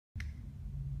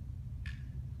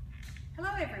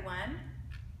Hello everyone,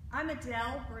 I'm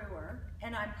Adelle Brewer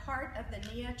and I'm part of the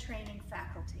Nia training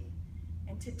faculty.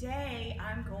 And today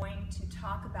I'm going to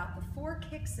talk about the 4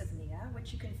 kicks of Nia,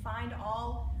 which you can find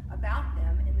all about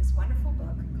them in this wonderful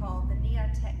book called The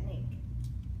Nia Technique.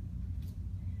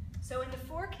 So in the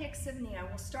 4 kicks of Nia,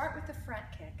 we'll start with the front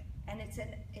kick, and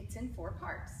it's in 4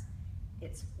 parts.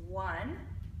 It's 1,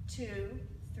 2,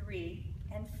 3,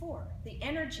 and 4. The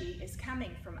energy is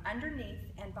coming from underneath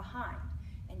and behind,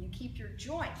 and you keep your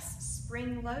joints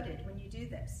spring-loaded when you do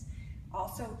this.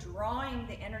 Also drawing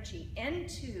the energy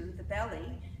into the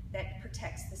belly that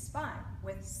protects the spine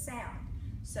with sound.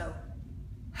 So,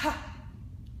 ha,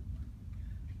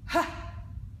 ha,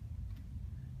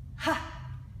 ha.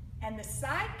 And the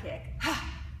side kick, ha,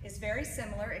 is very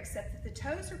similar, except that the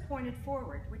toes are pointed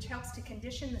forward, which helps to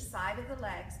condition the side of the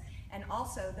legs and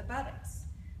also the buttocks.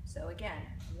 So again,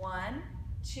 1,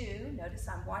 2, notice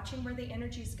I'm watching where the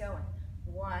energy is going.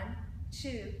 1,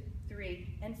 2,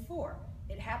 3, and 4.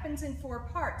 It happens in 4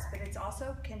 parts, but it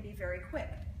also can be very quick.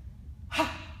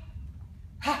 Ha,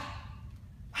 ha,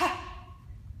 ha,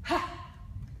 ha,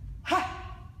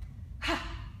 ha, ha.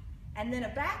 And then a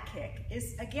back kick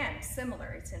is, again, similar.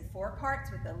 It's in 4 parts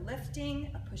with a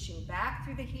lifting, a pushing back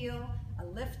through the heel, a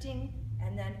lifting,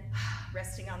 and then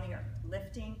resting on the earth.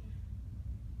 Lifting,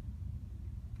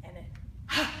 and then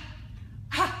ha,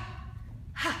 ha,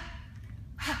 ha, ha,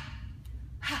 ha, ha.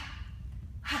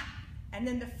 And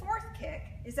then the 4th kick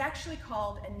is actually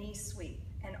called a knee sweep.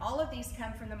 And all of these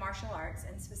come from the martial arts,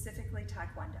 and specifically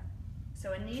Taekwondo.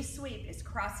 So a knee sweep is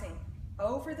crossing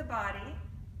over the body,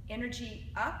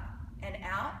 energy up and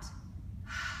out,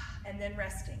 and then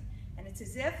resting. And it's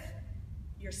as if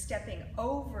you're stepping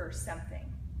over something,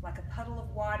 like a puddle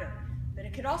of water. But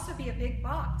it could also be a big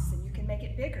box, and you can make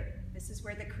it bigger. This is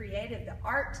where the creative, the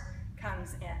art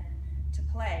comes in to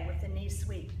play with the knee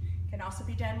sweep. It can also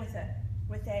be done with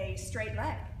a straight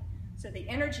leg. So the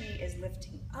energy is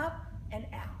lifting up and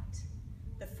out.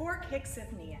 The 4 kicks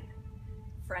of Nia: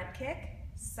 front kick,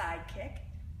 side kick,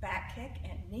 back kick,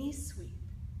 and knee sweep.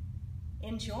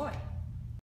 Enjoy.